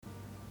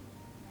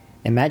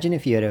Imagine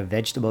if you had a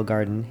vegetable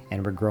garden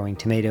and were growing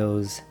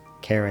tomatoes,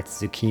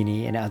 carrots,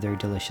 zucchini, and other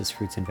delicious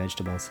fruits and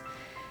vegetables.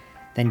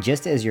 Then,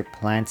 just as your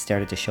plants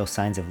started to show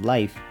signs of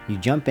life, you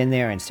jump in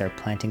there and start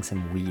planting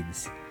some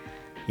weeds.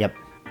 Yep,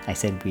 I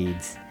said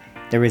weeds.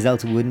 The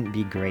results wouldn't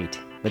be great,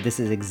 but this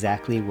is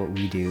exactly what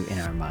we do in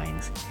our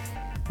minds.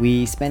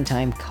 We spend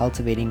time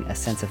cultivating a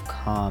sense of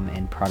calm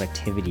and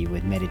productivity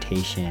with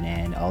meditation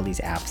and all these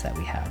apps that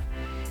we have.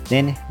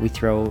 Then we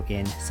throw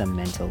in some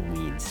mental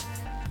weeds.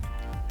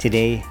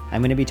 Today,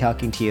 I'm going to be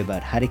talking to you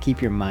about how to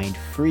keep your mind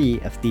free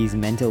of these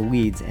mental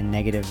weeds and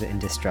negative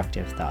and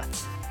destructive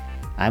thoughts.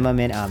 I'm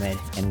Amin Ahmed,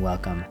 and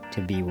welcome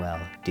to Be Well,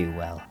 Do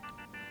Well.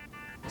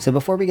 So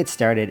before we get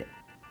started,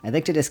 I'd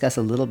like to discuss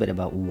a little bit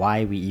about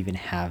why we even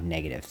have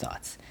negative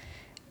thoughts.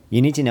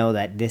 You need to know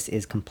that this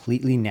is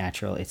completely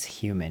natural, it's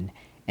human,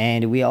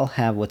 and we all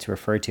have what's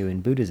referred to in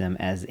Buddhism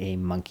as a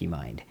monkey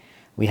mind.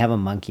 We have a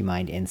monkey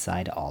mind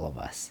inside all of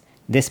us.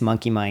 This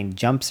monkey mind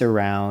jumps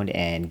around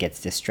and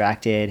gets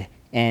distracted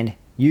and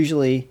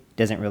usually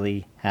doesn't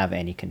really have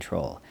any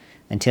control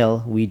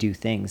until we do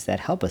things that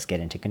help us get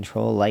into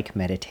control, like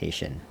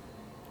meditation.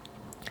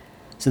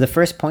 So the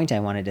first point I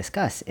want to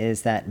discuss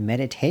is that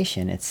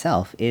meditation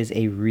itself is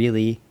a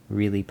really,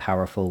 really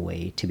powerful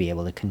way to be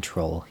able to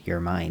control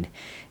your mind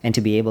and to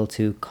be able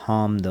to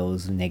calm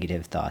those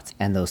negative thoughts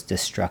and those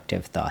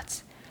destructive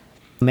thoughts.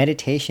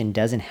 Meditation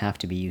doesn't have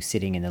to be you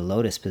sitting in the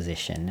lotus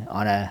position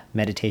on a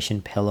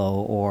meditation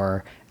pillow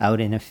or out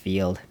in a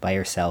field by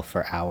yourself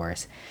for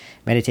hours.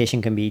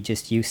 Meditation can be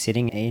just you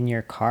sitting in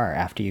your car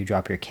after you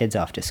drop your kids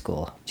off to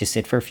school. Just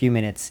sit for a few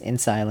minutes in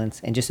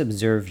silence and just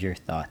observe your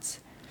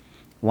thoughts.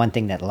 One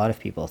thing that a lot of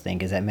people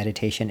think is that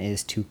meditation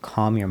is to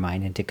calm your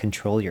mind and to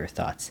control your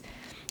thoughts.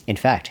 In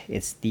fact,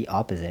 it's the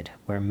opposite,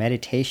 where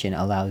meditation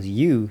allows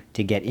you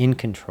to get in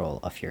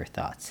control of your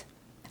thoughts.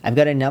 I've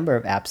got a number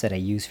of apps that I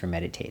use for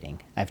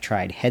meditating. I've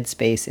tried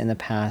Headspace in the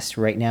past.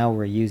 Right now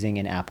we're using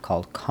an app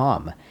called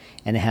Calm,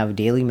 and they have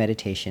daily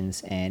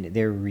meditations, and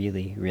they're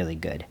really, really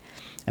good.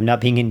 I'm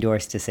not being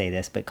endorsed to say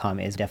this, but Calm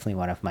is definitely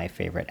one of my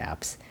favorite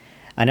apps.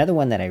 Another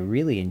one that I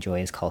really enjoy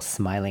is called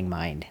Smiling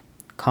Mind.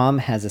 Calm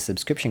has a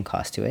subscription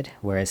cost to it,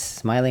 whereas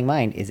Smiling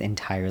Mind is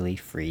entirely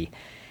free.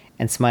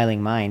 And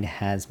Smiling Mind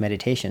has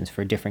meditations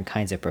for different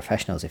kinds of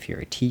professionals. If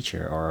you're a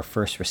teacher or a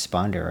first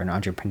responder or an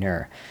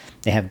entrepreneur,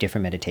 they have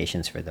different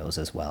meditations for those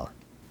as well.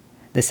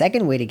 The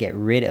second way to get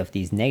rid of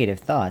these negative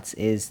thoughts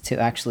is to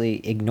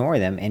actually ignore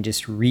them and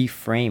just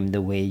reframe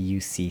the way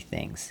you see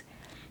things.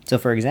 So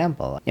for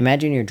example,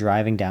 imagine you're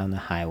driving down the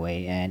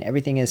highway and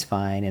everything is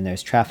fine and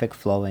there's traffic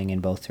flowing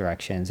in both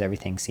directions,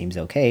 everything seems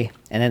okay,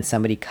 and then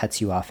somebody cuts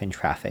you off in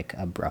traffic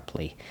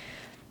abruptly.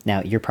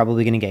 Now, you're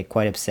probably going to get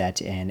quite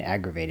upset and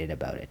aggravated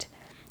about it.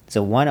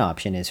 So one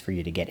option is for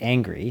you to get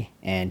angry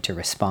and to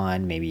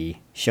respond,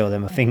 maybe show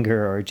them a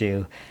finger or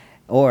two.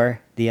 Or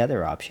the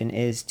other option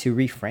is to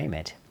reframe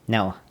it.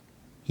 Now,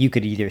 you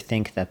could either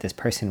think that this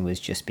person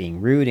was just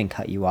being rude and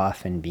cut you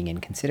off and being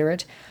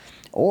inconsiderate,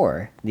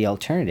 or the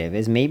alternative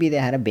is maybe they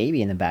had a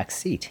baby in the back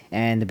seat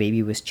and the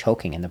baby was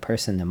choking and the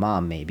person, the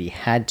mom maybe,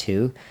 had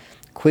to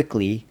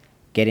quickly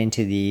get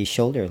into the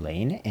shoulder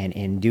lane and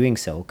in doing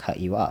so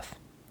cut you off.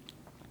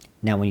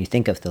 Now, when you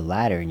think of the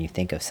latter and you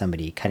think of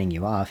somebody cutting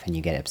you off and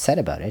you get upset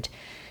about it,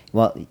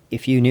 well,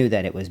 if you knew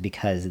that it was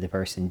because the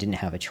person didn't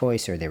have a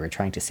choice or they were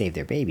trying to save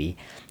their baby,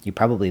 you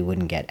probably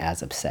wouldn't get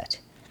as upset.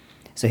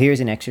 So here's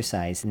an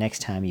exercise.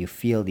 Next time you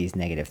feel these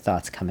negative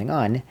thoughts coming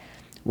on,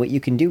 what you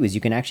can do is you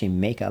can actually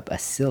make up a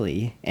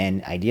silly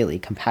and ideally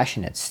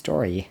compassionate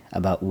story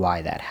about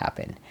why that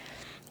happened.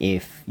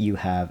 If you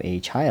have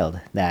a child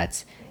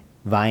that's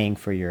vying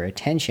for your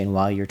attention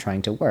while you're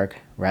trying to work,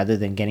 rather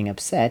than getting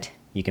upset,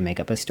 you can make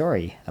up a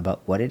story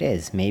about what it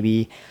is.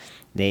 Maybe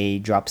they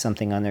dropped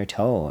something on their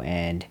toe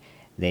and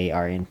they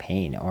are in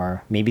pain,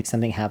 or maybe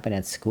something happened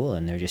at school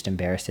and they're just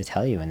embarrassed to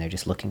tell you and they're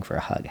just looking for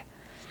a hug.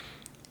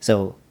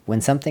 So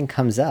when something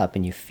comes up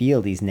and you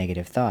feel these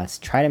negative thoughts,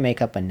 try to make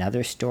up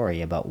another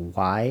story about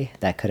why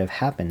that could have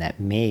happened that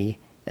may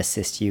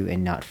assist you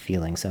in not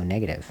feeling so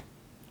negative.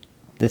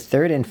 The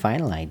third and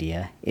final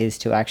idea is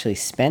to actually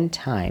spend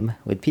time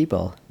with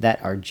people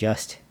that are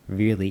just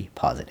really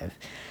positive.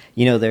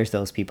 You know, there's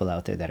those people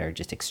out there that are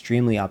just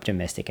extremely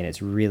optimistic and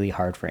it's really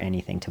hard for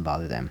anything to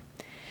bother them.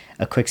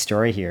 A quick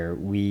story here,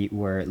 we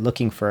were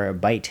looking for a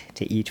bite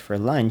to eat for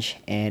lunch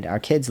and our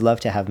kids love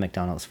to have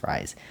McDonald's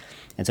fries.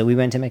 And so we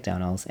went to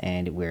McDonald's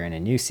and we're in a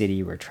new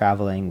city, we're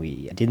traveling,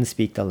 we didn't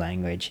speak the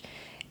language.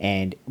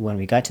 And when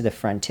we got to the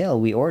front till,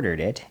 we ordered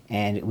it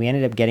and we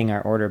ended up getting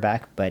our order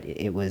back, but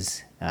it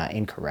was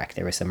incorrect.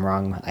 There were some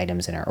wrong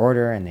items in our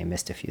order and they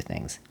missed a few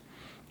things.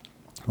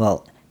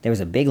 Well, there was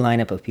a big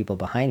lineup of people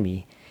behind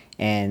me,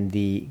 and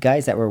the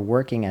guys that were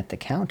working at the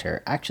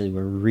counter actually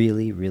were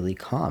really, really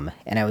calm.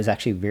 And I was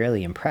actually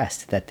really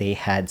impressed that they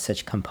had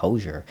such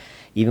composure.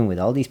 Even with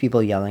all these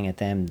people yelling at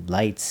them,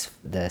 lights,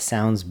 the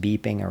sounds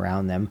beeping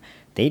around them,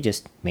 they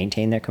just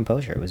maintained their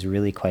composure. It was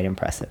really quite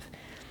impressive.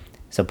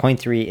 So point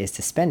 3 is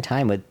to spend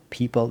time with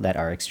people that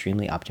are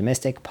extremely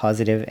optimistic,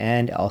 positive,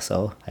 and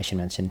also, I should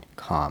mention,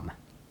 calm.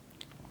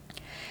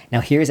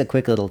 Now, here's a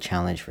quick little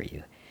challenge for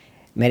you.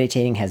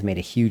 Meditating has made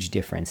a huge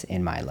difference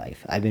in my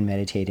life. I've been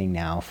meditating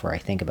now for I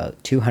think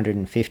about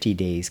 250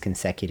 days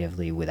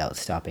consecutively without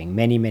stopping.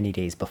 Many, many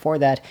days before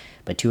that,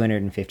 but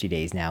 250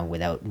 days now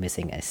without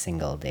missing a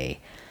single day.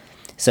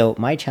 So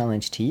my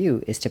challenge to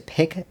you is to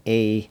pick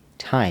a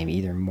time,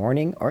 either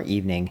morning or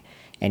evening,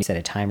 and set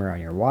a timer on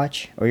your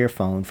watch or your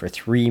phone for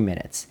 3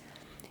 minutes.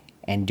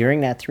 And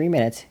during that 3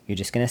 minutes, you're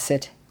just going to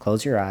sit,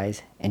 close your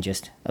eyes, and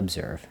just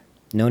observe.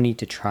 No need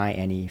to try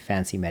any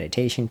fancy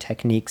meditation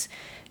techniques.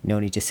 No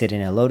need to sit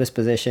in a lotus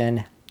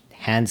position.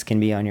 Hands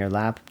can be on your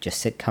lap. Just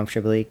sit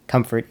comfortably.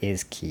 Comfort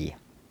is key.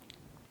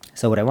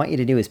 So what I want you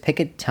to do is pick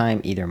a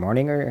time, either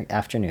morning or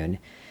afternoon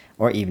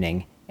or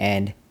evening,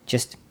 and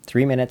just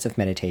 3 minutes of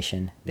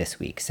meditation this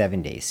week,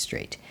 7 days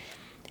straight.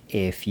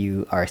 If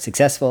you are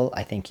successful,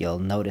 I think you'll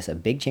notice a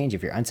big change.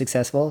 If you're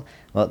unsuccessful,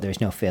 well, there's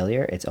no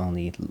failure. It's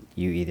only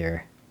you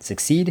either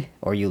succeed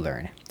or you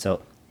learn.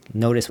 So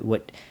notice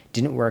what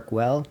didn't work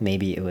well.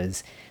 Maybe it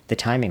was the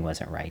timing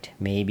wasn't right.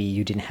 Maybe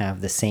you didn't have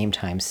the same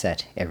time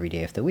set every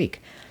day of the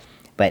week.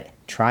 But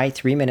try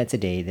 3 minutes a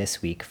day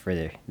this week for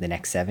the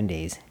next 7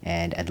 days.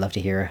 And I'd love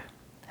to hear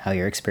how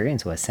your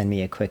experience was. Send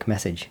me a quick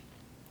message.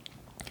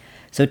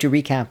 So to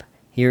recap,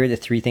 here are the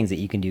 3 things that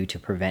you can do to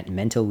prevent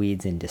mental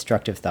weeds and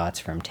destructive thoughts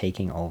from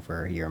taking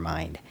over your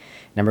mind.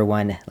 Number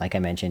 1, like I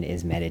mentioned,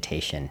 is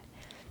meditation.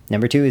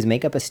 Number 2 is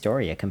make up a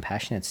story, a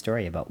compassionate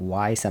story about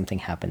why something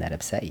happened that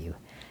upset you.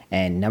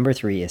 And number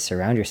 3 is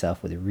surround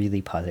yourself with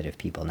really positive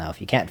people. Now,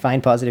 if you can't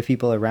find positive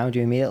people around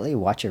you immediately,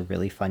 watch a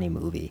really funny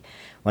movie.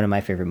 One of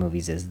my favorite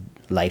movies is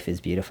Life is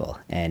Beautiful.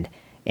 And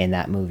in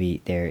that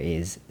movie, there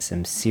is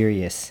some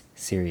serious,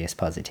 serious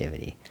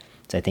positivity.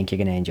 So I think you're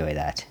going to enjoy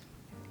that.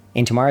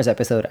 In tomorrow's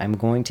episode, I'm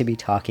going to be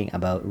talking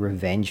about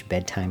revenge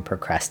bedtime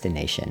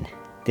procrastination.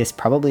 This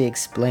probably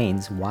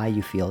explains why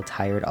you feel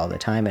tired all the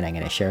time, and I'm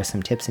going to share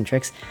some tips and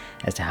tricks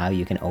as to how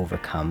you can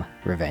overcome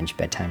revenge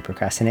bedtime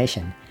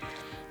procrastination.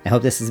 I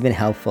hope this has been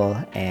helpful,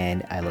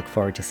 and I look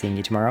forward to seeing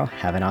you tomorrow.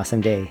 Have an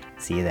awesome day.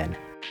 See you then.